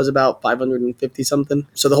think it was about 550 something.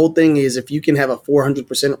 So the whole thing is if you can have a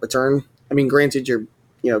 400% return, I mean, granted, you're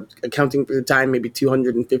accounting for the time, maybe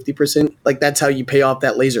 250%. Like that's how you pay off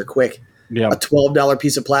that laser quick. Yeah. A $12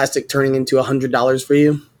 piece of plastic turning into $100 for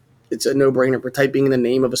you. It's a no-brainer for typing in the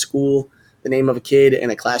name of a school, the name of a kid,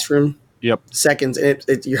 and a classroom. Yep. seconds,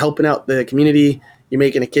 and you're helping out the community. You're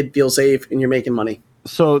making a kid feel safe, and you're making money.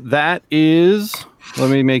 So that is, let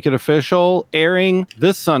me make it official, airing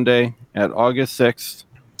this Sunday at August 6th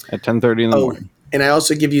at 10:30 in the morning. And I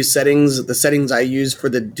also give you the settings I use for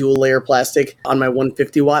the dual layer plastic on my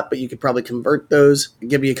 150 watt, but you could probably convert those.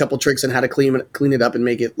 Give you a couple tricks on how to clean it up and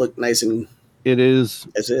make it look nice, and It is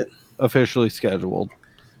that's it. officially scheduled.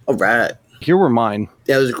 All right. Here were mine.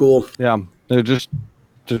 Yeah, those are cool. Yeah, they're just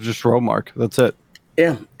Romark. That's it.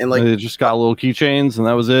 Yeah, and like They just got little keychains, and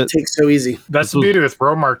that was it. it takes so easy. That's the beauty with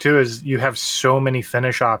Romark too, is you have so many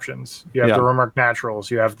finish options. You have the Romark Naturals.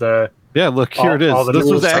 You have the Look, here it is.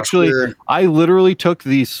 This was actually, I literally took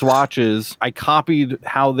these swatches. I copied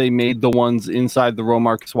how they made the ones inside the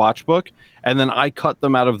Romark swatch book, and then I cut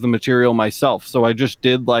them out of the material myself. So I just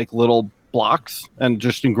did like little blocks and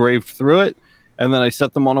just engraved through it, and then I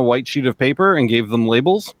set them on a white sheet of paper and gave them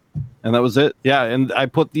labels. And that was it. Yeah, and I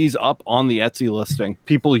put these up on the Etsy listing.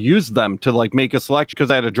 People used them to like make a selection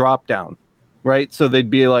because I had a drop down, right? So they'd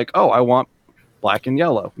be like, "Oh, I want black and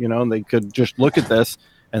yellow," and they could just look at this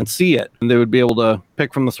and see it, and they would be able to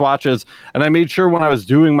pick from the swatches. And I made sure when I was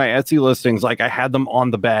doing my Etsy listings, like I had them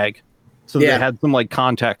on the bag, so they had some like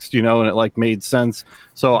context, and it like made sense.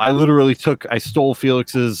 So I literally I stole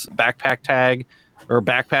Felix's backpack tag. Or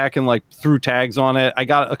backpack and like threw tags on it. I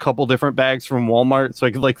got a couple different bags from Walmart so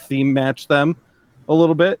I could like theme match them a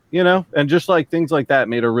little bit, and just like things like that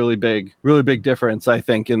made a really big difference, I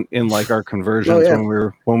think, in like our conversions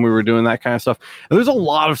when we were doing that kind of stuff. And there's a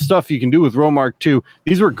lot of stuff you can do with Romark too.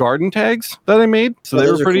 These were garden tags that I made, so they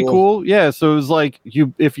were pretty cool. Yeah, so it was like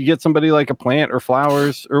if you get somebody like a plant or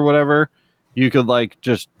flowers or whatever, you could like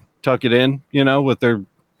just tuck it in, with their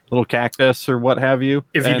little cactus or what have you.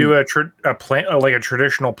 If you do a plant, like a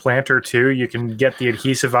traditional planter too, you can get the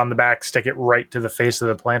adhesive on the back, stick it right to the face of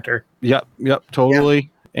the planter. Yep,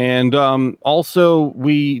 totally. Yeah. And also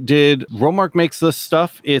Romark makes this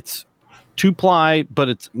stuff. It's 2-ply, but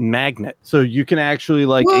it's magnet. So you can actually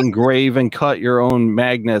like engrave and cut your own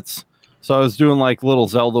magnets. So I was doing like little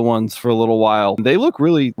Zelda ones for a little while. They look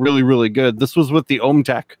really, really, really good. This was with the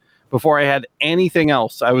OhmTech. Before I had anything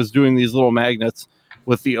else, I was doing these little magnets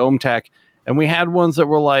with the OhmTech, and we had ones that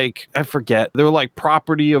were like, I forget, they were like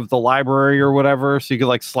property of the library or whatever, so you could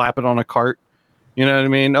like slap it on a cart. You know what I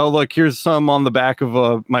mean? Oh, look, here's some on the back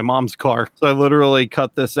of my mom's car. So I literally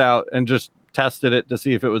cut this out and just tested it to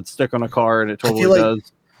see if it would stick on a car, and it totally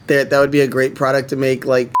does. That would be a great product to make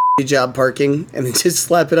like job parking, and then just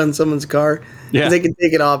slap it on someone's car. Yeah, they can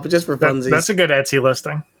take it off, but just for funsies. That's a good Etsy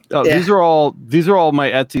listing. Oh, yeah. These are all my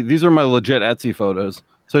Etsy. These are my legit Etsy photos.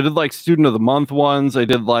 So I did like student of the month ones. I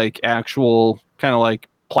did like actual kind of like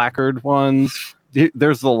placard ones.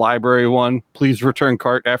 There's the library one. Please return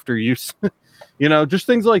cart after use. Just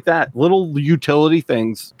things like that. Little utility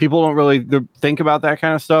things. People don't really think about that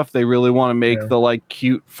kind of stuff. They really want to make the like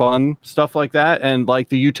cute, fun stuff like that. And like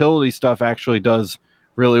the utility stuff actually does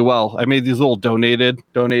really well. I made these little donated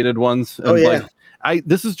ones. And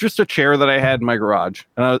this is just a chair that I had in my garage.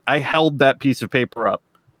 And I held that piece of paper up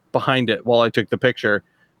behind it while I took the picture.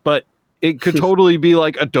 But it could totally be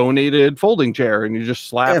like a donated folding chair, and you just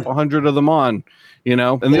slap 100 of them on, And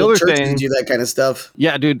the other thing, do that kind of stuff.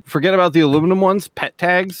 Yeah, dude, forget about the aluminum ones. Pet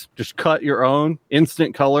tags, just cut your own,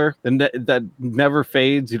 instant color, and that never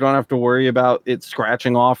fades. You don't have to worry about it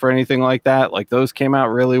scratching off or anything like that. Like those came out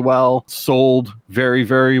really well, sold very,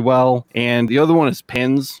 very well. And the other one is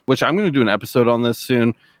pins, which I'm going to do an episode on this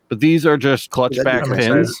soon. But these are just clutch back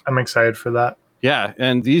pins. I'm excited for that. Yeah,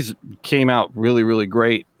 and these came out really, really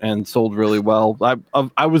great and sold really well.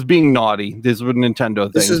 I was being naughty. These were Nintendo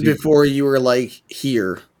things. This was before you were like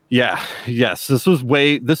here. Yeah, yes. This was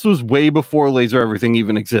way before Laser Everything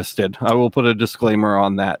even existed. I will put a disclaimer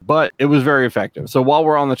on that. But it was very effective. So while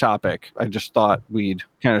we're on the topic, I just thought we'd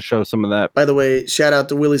kind of show some of that. By the way, shout out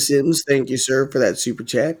to Willie Sims. Thank you, sir, for that super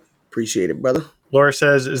chat. Appreciate it, brother. Laura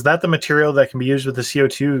says, is that the material that can be used with the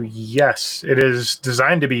CO2? Yes, it is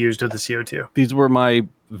designed to be used with the CO2. These were my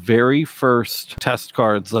very first test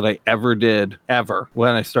cards that I ever did,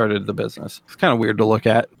 when I started the business. It's kind of weird to look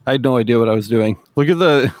at. I had no idea what I was doing. Look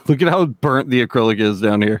at how burnt the acrylic is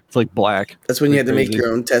down here. It's like black. That's when you had to make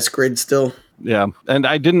your own test grid still. Yeah, and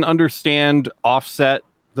I didn't understand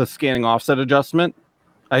the scanning offset adjustment.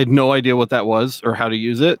 I had no idea what that was or how to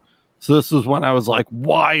use it. So this was when I was like,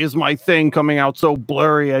 why is my thing coming out so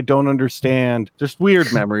blurry? I don't understand. Just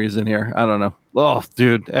weird memories in here. I don't know. Oh,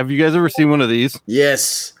 dude. Have you guys ever seen one of these?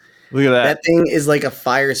 Yes. Look at that. That thing is like a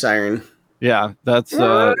fire siren. Yeah, that's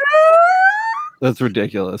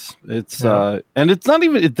ridiculous. It's and it's not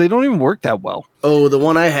even, they don't even work that well. Oh, the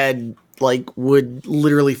one I had like would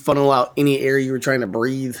literally funnel out any air you were trying to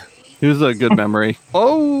breathe. He was a good memory.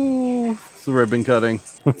 Oh, it's the ribbon cutting.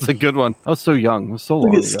 That's a good one. I was so young. It was so Look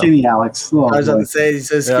long at skinny Alex. Oh, I was about boy. to say, he's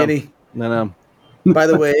so skinny. No. By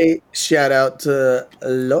the way, shout out to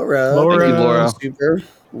Laura. Laura. Thank you, Laura. Super.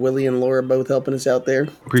 Willie and Laura both helping us out there.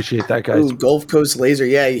 Appreciate that, guys. Ooh, Gulf Coast Laser.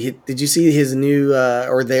 Yeah, did you see his new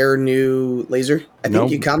or their new laser? I think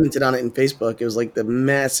Nope. you commented on it in Facebook. It was like the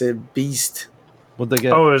massive beast. What'd they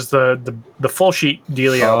get? Oh, it was the full sheet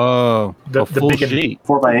dealio. Oh, The a full big- sheet.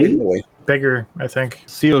 4x8. Boy. Bigger, I think.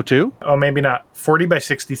 CO2? Oh, maybe not. 40 by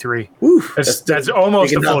 63. Woo, That's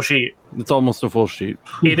almost big a full enough. sheet. It's almost a full sheet.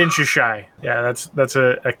 8 inches shy. Yeah, that's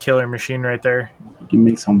a killer machine right there. You can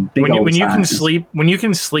make some big old When you can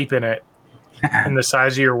signs. sleep in it, in the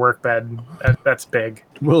size of your work bed, that's big.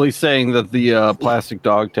 Willie's saying that the plastic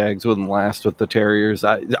dog tags wouldn't last with the terriers.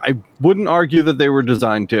 I wouldn't argue that they were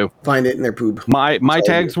designed to. Find it in their poop. My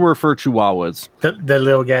tags were for chihuahuas. The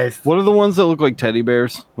little guys. What are the ones that look like teddy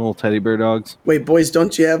bears? Little teddy bear dogs? Wait, boys,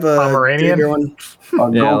 don't you have a Pomeranian? bigger one?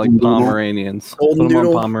 A Yeah, like golden doodle. Pomeranians. Golden Put 'em on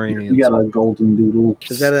doodle? Pomeranians. You got a golden doodle.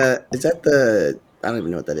 Is that the? I don't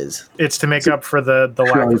even know what that is. It's to make up for the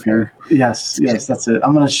lack of hair. Yes, that's it.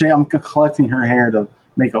 I'm collecting her hair to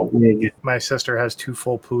make a wig. My sister has 2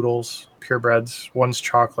 full poodles, purebreds. One's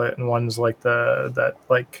chocolate and one's like that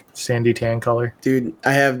sandy tan color. Dude,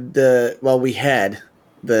 I have we had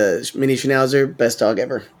the mini Schnauzer, best dog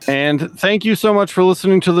ever. And thank you so much for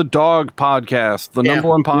listening to the Dog Podcast, the Yeah. number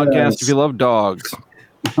one podcast Yes. if you love dogs.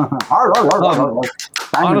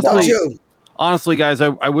 Honestly, Joe. Honestly, guys,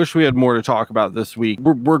 I wish we had more to talk about this week.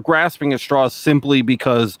 We're grasping at straws simply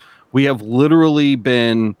because we have literally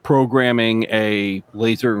been programming a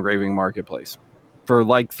laser engraving marketplace for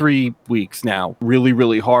like 3 weeks now. Really,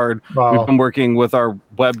 really hard. Wow. We've been working with our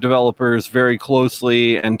web developers very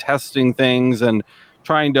closely and testing things and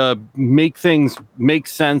trying to make things make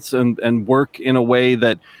sense and work in a way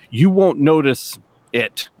that you won't notice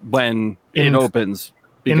it when it opens.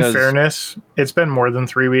 In fairness, it's been more than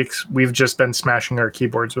 3 weeks. We've just been smashing our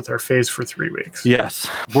keyboards with our phase for 3 weeks. Yes,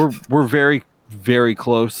 we're very, very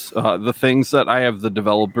close. The things that I have the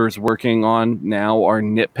developers working on now are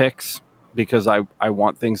nitpicks because I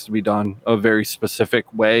want things to be done a very specific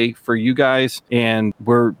way for you guys, and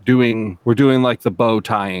we're doing like the bow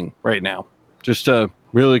tying right now, just to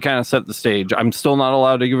really kind of set the stage. I'm still not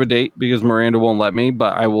allowed to give a date because Miranda won't let me,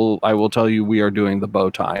 but I will tell you we are doing the bow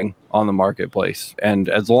tying on the marketplace. And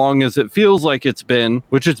as long as it feels like it's been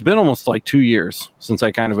almost like 2 years since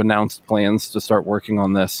I kind of announced plans to start working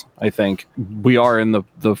on this, I think we are in the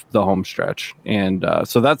home stretch. And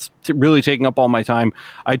so that's really taking up all my time.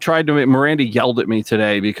 I tried to Miranda yelled at me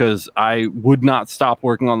today because I would not stop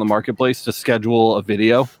working on the marketplace to schedule a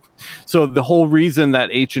video. So the whole reason that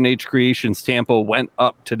H&H Creations Tampa went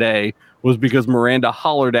up today was because Miranda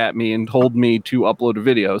hollered at me and told me to upload a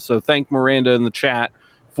video. So thank Miranda in the chat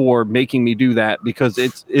for making me do that, because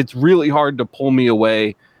it's really hard to pull me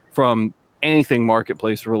away from anything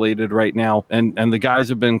marketplace related right now. And the guys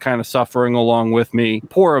have been kind of suffering along with me.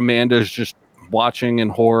 Poor Amanda's just watching in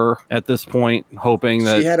horror at this point, hoping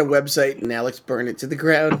that She had a website and Alex burned it to the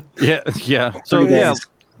ground. Yeah. So yeah.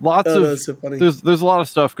 Lots of that's so funny. there's a lot of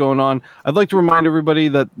stuff going on. I'd like to remind everybody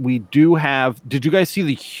that we do have. Did you guys see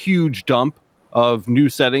the huge dump of new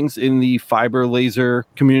settings in the fiber laser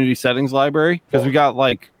community settings library? Because we got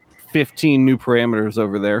like 15 new parameters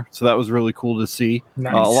over there, so that was really cool to see.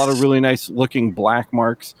 Nice. A lot of really nice looking black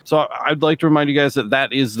marks. So I'd like to remind you guys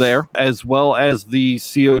that is there, as well as the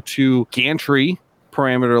CO2 gantry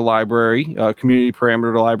parameter library, community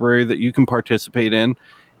parameter library that you can participate in,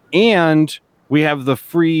 and we have the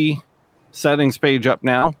free settings page up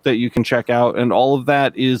now that you can check out. And all of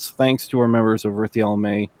that is thanks to our members over at the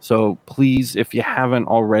LMA. So please, if you haven't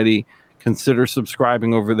already, consider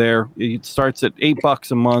subscribing over there. It starts at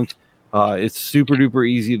 $8 a month. It's super duper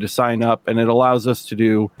easy to sign up, and it allows us to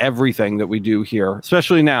do everything that we do here,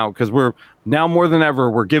 especially now, because we're now more than ever,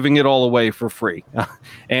 we're giving it all away for free.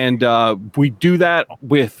 And we do that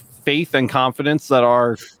with faith and confidence that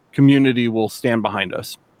our community will stand behind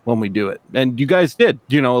us when we do it. And you guys did,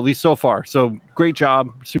 at least so far. So great job.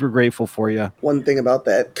 Super grateful for you. One thing about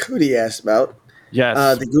that, Cody asked about.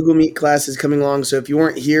 Yes. The Google Meet class is coming along. So if you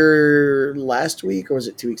weren't here last week, or was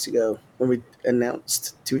it 2 weeks ago when we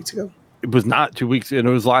announced 2 weeks ago? It was not 2 weeks, and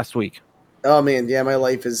it was last week. Oh man, yeah, my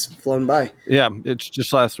life has flown by. Yeah, it's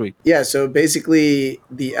just last week. Yeah, so basically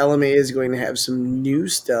the LMA is going to have some new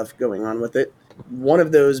stuff going on with it. One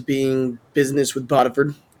of those being business with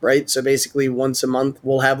Bodiford, right? So basically once a month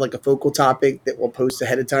we'll have like a focal topic that we'll post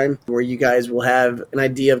ahead of time where you guys will have an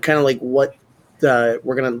idea of kind of like what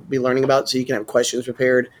we're going to be learning about, so you can have questions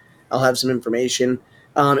prepared. I'll have some information.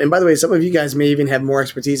 And by the way, some of you guys may even have more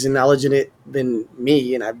expertise and knowledge in it than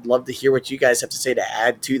me, and I'd love to hear what you guys have to say to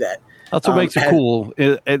add to that. That's what makes it cool.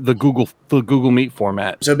 The Google Meet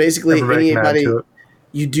format. So basically, anybody, to it.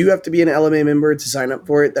 you do have to be an LMA member to sign up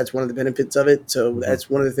for it. That's one of the benefits of it. So that's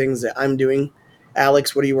one of the things that I'm doing.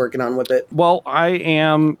 Alex, what are you working on with it? Well,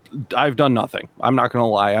 I've done nothing. I'm not going to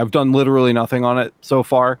lie. I've done literally nothing on it so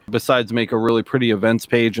far besides make a really pretty events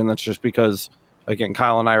page. And that's just because, again,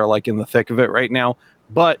 Kyle and I are like in the thick of it right now.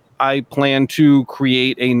 But I plan to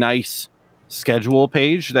create a nice schedule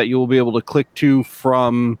page that you will be able to click to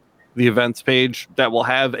from the events page that will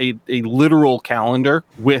have a literal calendar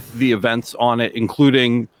with the events on it,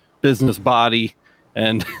 including business body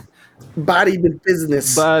and Body the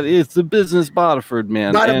business. but it's a business Bodiford,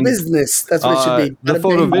 man. Body And business. That's what it should be. the Bada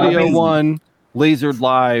photo bing, bada video bing. one, Lasered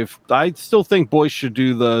Live. I still think Boyce should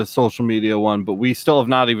do the social media one, but we still have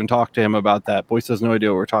not even talked to him about that. Boyce has no idea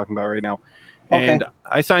what we're talking about right now. Okay. And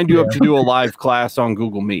I signed you up to do a live class on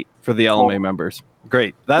Google Meet for the LMA members.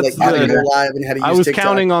 Great. That's Like how to the, go live and how to use I was TikTok.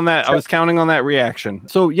 counting on that. I was counting on that reaction.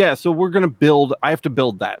 So yeah, so we're gonna build. I have to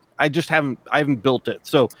build that. I haven't built it.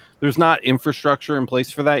 So there's not infrastructure in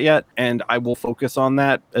place for that yet, and I will focus on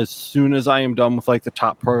that as soon as I am done with like the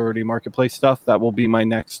top priority marketplace stuff. That will be my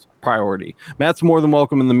next priority. Matt's more than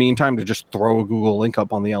welcome in the meantime to just throw a Google link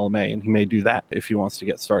up on the LMA, and he may do that if he wants to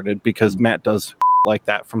get started because Matt does like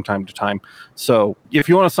that from time to time. So if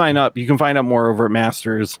you want to sign up, you can find out more over at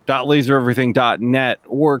masters.lasereverything.net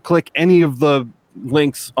or click any of the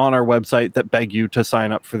links on our website that beg you to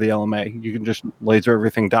sign up for the LMA. You can just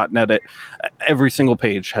lasereverything.net it. Every single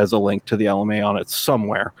page has a link to the LMA on it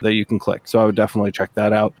somewhere that you can click. So I would definitely check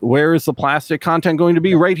that out. Where is the plastic content going to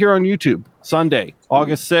be? Right here on YouTube. Sunday,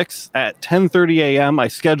 August 6th at 10:30 a.m. I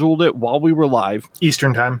scheduled it while we were live.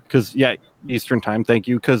 Eastern time. Eastern time. Thank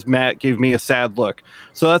you. Because Matt gave me a sad look.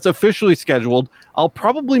 So that's officially scheduled. I'll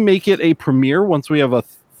probably make it a premiere once we have a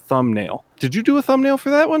thumbnail. Did you do a thumbnail for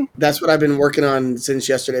that one? That's what I've been working on since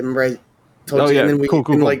yesterday. Remember I told you, yeah. and then Cool.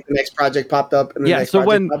 like the next project popped up, and the next so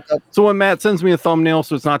project popped up. when Matt sends me a thumbnail,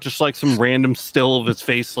 so it's not just like some random still of his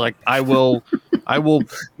face, like I will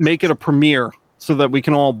make it a premiere so that we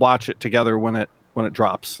can all watch it together when it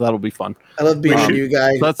drops. That'll be fun. I love being a new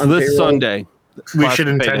guy. That's on this payroll. Sunday. We Last should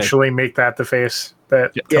payday. intentionally make that the face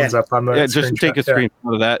that comes up on the Yeah, just take a screenshot.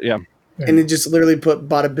 screenshot of that. Yeah. And it just literally put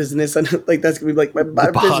bought a business on it. Like that's gonna be like my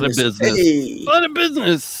bought a business. Hey. Bada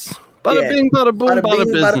business. Bada Yeah. bing, bada boom, bada bing,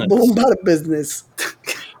 business. Bada boom, bada business.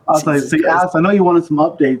 I'll tell you, see, Alex, I know you wanted some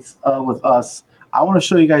updates with us. I want to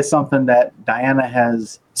show you guys something that Diana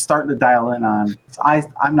has starting to dial in on.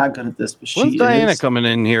 I'm not good at this, but When's she Diana is. coming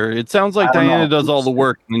in here? It sounds like I don't Diana know. does all the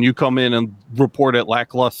work, and you come in and report it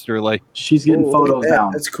lacklusterly. She's getting Oh, look at photos that.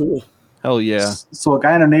 down. That's cool. Hell yeah. So a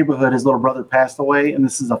guy in our neighborhood, his little brother passed away, and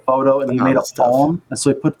this is a photo, and he made a that's tough. poem. And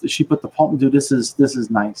so she put the poem. Dude, this is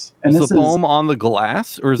nice. And Is this the poem on the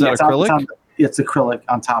glass, or is that it's acrylic? It's acrylic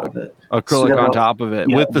on top of it. Acrylic So on top of it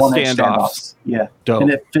Yeah, with the 1-inch standoffs. Yeah, Dope.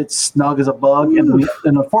 and it fits snug as a bug. And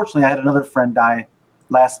unfortunately, I had another friend die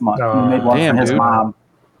last month. Oh, We made one damn, for his dude. mom.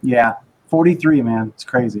 Yeah, 43, man, it's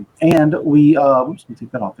crazy. And we oops, let me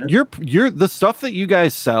take that off there. You're the stuff that you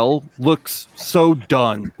guys sell looks so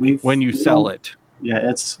done when you sell it.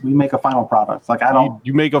 Yeah, we make a final product. Like I don't.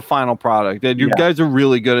 You make a final product, and you Yeah. guys are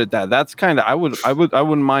really good at that. That's kind of I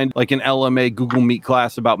wouldn't mind like an LMA Google Meet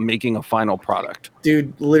class about making a final product.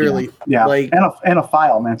 Dude, literally. Yeah, Like and a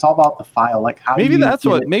file, man. It's all about the file. Like how Maybe do you that's get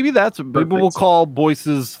what it maybe people will call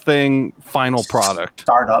Boyce's thing final product,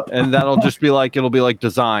 startup. and that'll just be like it'll be like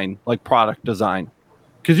design, like product design,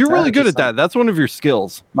 because you're really good at that. That's one of your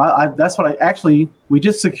skills. That's what we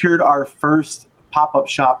just secured our first pop-up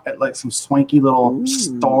shop at like some swanky little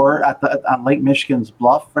store on Lake Michigan's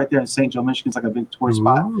Bluff right there in St. Joe, Michigan. It's like a big tourist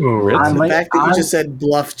spot. Really? the fact that you just said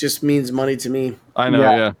bluff just means money to me. I know,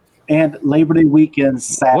 Yeah. yeah. And Labor Day weekend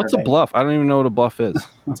Saturday. What's a bluff? I don't even know what a bluff is.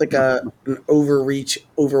 It's like an overreach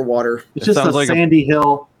over water. It's just a sounds like a- sandy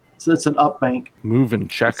hill. So it's an up bank. Moving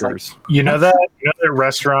checkers. You know that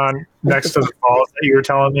restaurant next to the falls that you were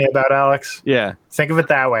telling me about, Alex? Yeah, Think of it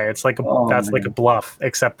that way. It's like like a bluff,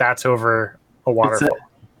 except that's over a waterfall.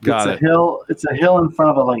 got It's it. a hill. It's a hill in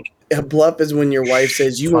front of a lake. A bluff is when your wife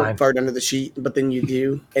says you Fine. won't fart under the sheet, but then you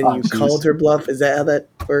do, and Oh, you jeez. called her bluff. Is that how that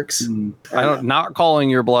works? I don't. Not calling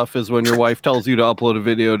your bluff is when your wife tells you to upload a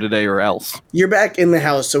video today or else. You're back in the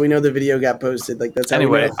house, so we know the video got posted. Like that's how we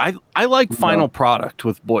Anyway, know. I like final product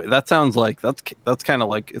with boy. That sounds like that's kind of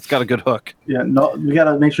like it's got a good hook. Yeah, no, we got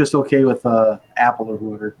to make sure it's okay with Apple or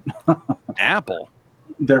whoever. Apple.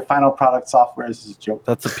 Their final product software is a joke.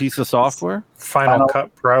 That's a piece of software. Final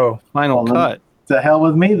Cut Pro. Final Well, Cut. To hell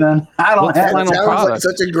with me then. I don't What's have. the final Sounds like product?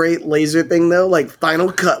 such a great laser thing though, like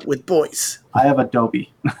Final Cut with boys. I have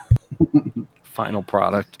Adobe. Final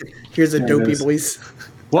product. Here's There it Adobe is. boys.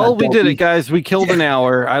 Well, we did Adobe. it, guys. We killed an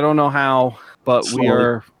hour. I don't know how, but we Slowly.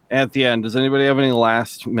 are at the end. Does anybody have any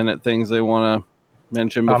last minute things they want to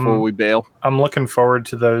mention before we bail? I'm looking forward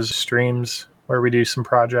to those streams where we do some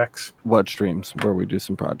projects. What streams where we do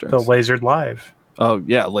some projects? The Lasered Live. Oh,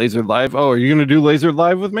 yeah, Lasered Live. Oh, are you going to do Lasered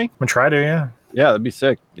Live with me? I'm gonna try to, yeah. Yeah, that'd be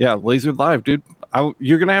sick. Yeah, Lasered Live, dude.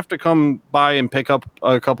 You're going to have to come by and pick up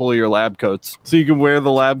a couple of your lab coats so you can wear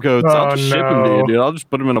the lab coats. I'll just ship them to you, dude. I'll just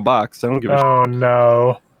put them in a box. I don't give a shit. Oh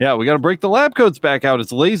no. Yeah, we got to break the lab coats back out.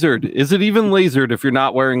 It's lasered. Is it even lasered if you're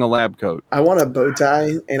not wearing a lab coat? I want a bow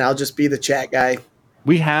tie, and I'll just be the chat guy.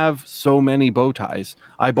 We have so many bow ties.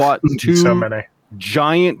 I bought two So many.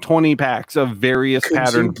 giant 20 packs of various Could you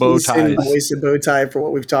patterned bow please send ties. Boyce a bow tie for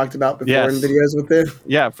what we've talked about before Yes. in videos with it?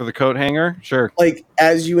 Yeah, for the coat hanger. Sure. Like,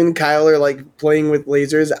 as you and Kyle are like playing with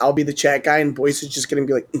lasers, I'll be the chat guy, and Boyce is just gonna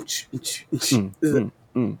be like,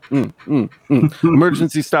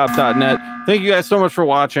 Emergencystop.net. Thank you guys so much for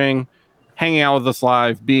watching, hanging out with us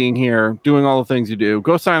live, being here, doing all the things you do.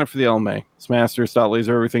 Go sign up for the LMA.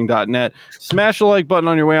 Smasters.lasereverything.net. Smash the like button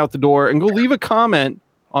on your way out the door and go leave a comment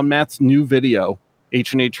on Matt's new video,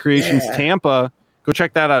 H&H Creations Tampa. Go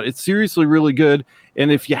check that out. It's seriously really good.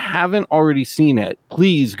 And if you haven't already seen it,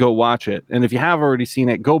 please go watch it. And if you have already seen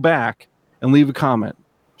it, go back and leave a comment.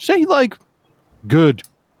 Say like, good,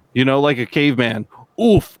 like a caveman.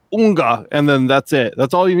 Oof, unga. And then that's it.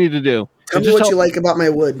 That's all you need to do. tell me what you like about my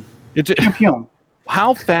wood. Champion.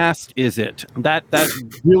 How fast is it? That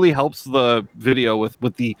really helps the video with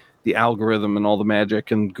the algorithm and all the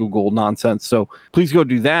magic and Google nonsense. So please go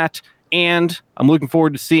do that. And I'm looking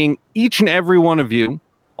forward to seeing each and every one of you,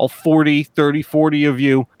 all 40 of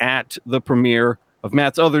you, at the premiere of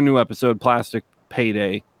Matt's other new episode, Plastic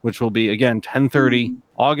Payday, which will be, again, 10:30,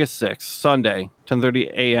 August 6th, Sunday,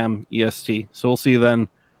 10:30 a.m. EST. So we'll see you then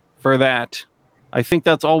for that. I think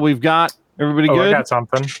that's all we've got. Everybody good? I got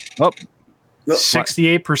something. Oh,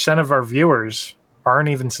 68% of our viewers aren't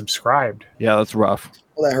even subscribed. yeah, that's rough.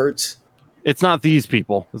 Well, that hurts. It's not these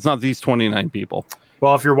people. It's not these 29 people.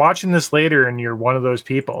 Well, if you're watching this later and you're one of those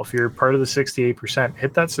people, if you're part of the 68%,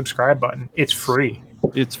 hit that subscribe button. It's free.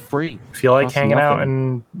 It's free. If you like Costs hanging out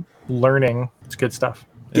nothing. and learning, it's good stuff.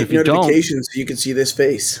 Get If you don't, notifications so you can see this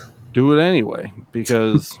face. do it anyway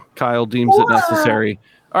because Kyle deems it necessary.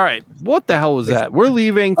 All right. What the hell was that? We're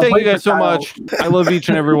leaving. Thank you guys so much. I love each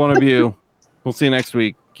and every one of you. We'll see you next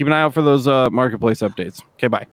week. Keep an eye out for those marketplace updates. Okay, bye.